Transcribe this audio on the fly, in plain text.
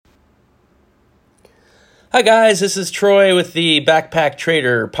Hi guys, this is Troy with the Backpack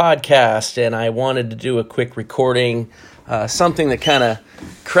Trader podcast, and I wanted to do a quick recording, something that kind of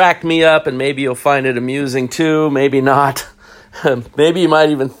cracked me up, and maybe you'll find it amusing too, maybe not. Maybe you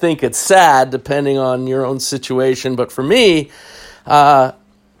might even think it's sad, depending on your own situation, but for me,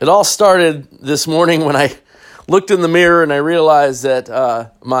 it all started this morning when I looked in the mirror and I realized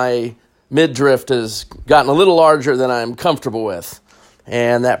that my midriff has gotten a little larger than I'm comfortable with,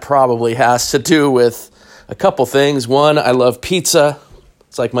 and that probably has to do with a couple things. One, I love pizza.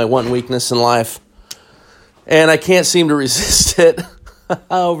 It's like my one weakness in life. And I can't seem to resist it.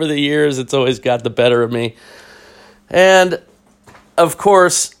 Over the years, it's always got the better of me. And, of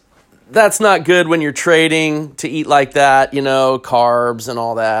course, that's not good when you're trading to eat like that, carbs and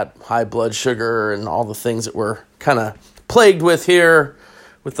all that, high blood sugar and all the things that we're kind of plagued with here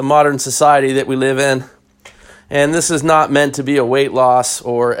with the modern society that we live in. And this is not meant to be a weight loss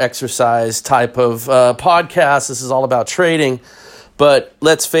or exercise type of podcast. This is all about trading. But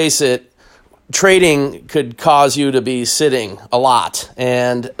let's face it, trading could cause you to be sitting a lot.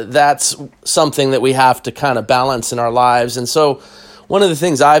 And that's something that we have to kind of balance in our lives. And so one of the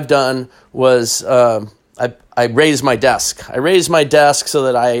things I've done was I raised my desk. I raised my desk so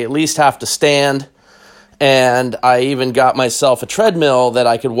that I at least have to stand. And I even got myself a treadmill that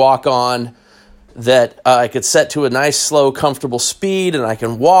I could walk on, that I could set to a nice, slow, comfortable speed, and I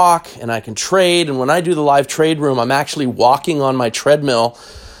can walk and I can trade. And when I do the live trade room, I'm actually walking on my treadmill,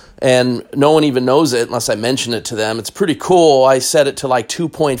 and no one even knows it unless I mention it to them. It's pretty cool. I set it to like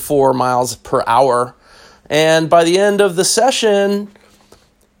 2.4 miles per hour. And by the end of the session,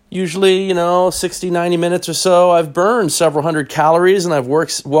 usually, 60, 90 minutes or so, I've burned several hundred calories, and I've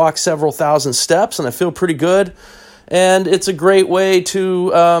walked several thousand steps, and I feel pretty good. And it's a great way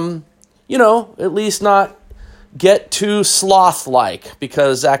to at least not get too sloth-like,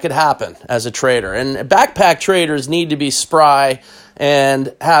 because that could happen as a trader. And backpack traders need to be spry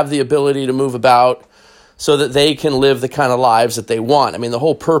and have the ability to move about so that they can live the kind of lives that they want. I mean, the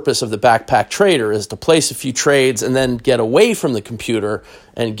whole purpose of the backpack trader is to place a few trades and then get away from the computer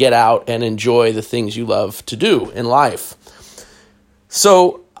and get out and enjoy the things you love to do in life.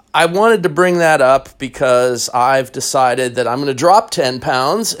 So I wanted to bring that up because I've decided that I'm going to drop 10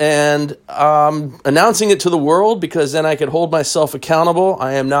 pounds, and announcing it to the world because then I could hold myself accountable.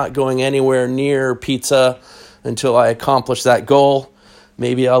 I am not going anywhere near pizza until I accomplish that goal.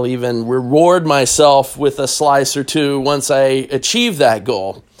 Maybe I'll even reward myself with a slice or two once I achieve that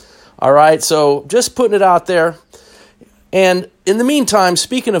goal. All right, so just putting it out there. And in the meantime,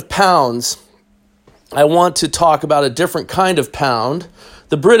 speaking of pounds, I want to talk about a different kind of pound,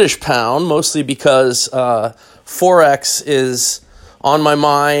 the British pound, mostly because Forex is on my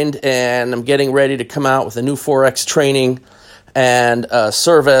mind, and I'm getting ready to come out with a new Forex training and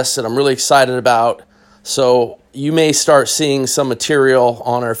service that I'm really excited about. So you may start seeing some material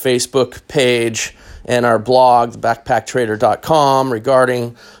on our Facebook page and our blog, thebackpacktrader.com,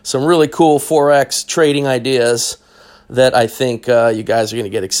 regarding some really cool Forex trading ideas that I think you guys are going to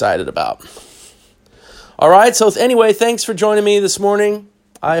get excited about. All right, so anyway, thanks for joining me this morning.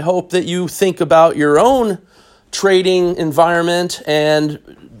 I hope that you think about your own trading environment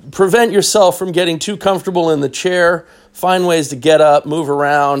and prevent yourself from getting too comfortable in the chair. Find ways to get up, move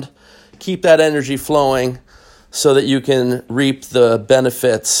around, keep that energy flowing so that you can reap the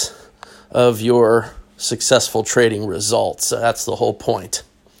benefits of your successful trading results. So that's the whole point.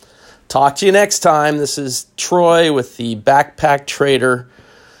 Talk to you next time. This is Troy with the Backpack Trader,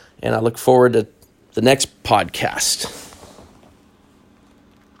 and I look forward to the next podcast.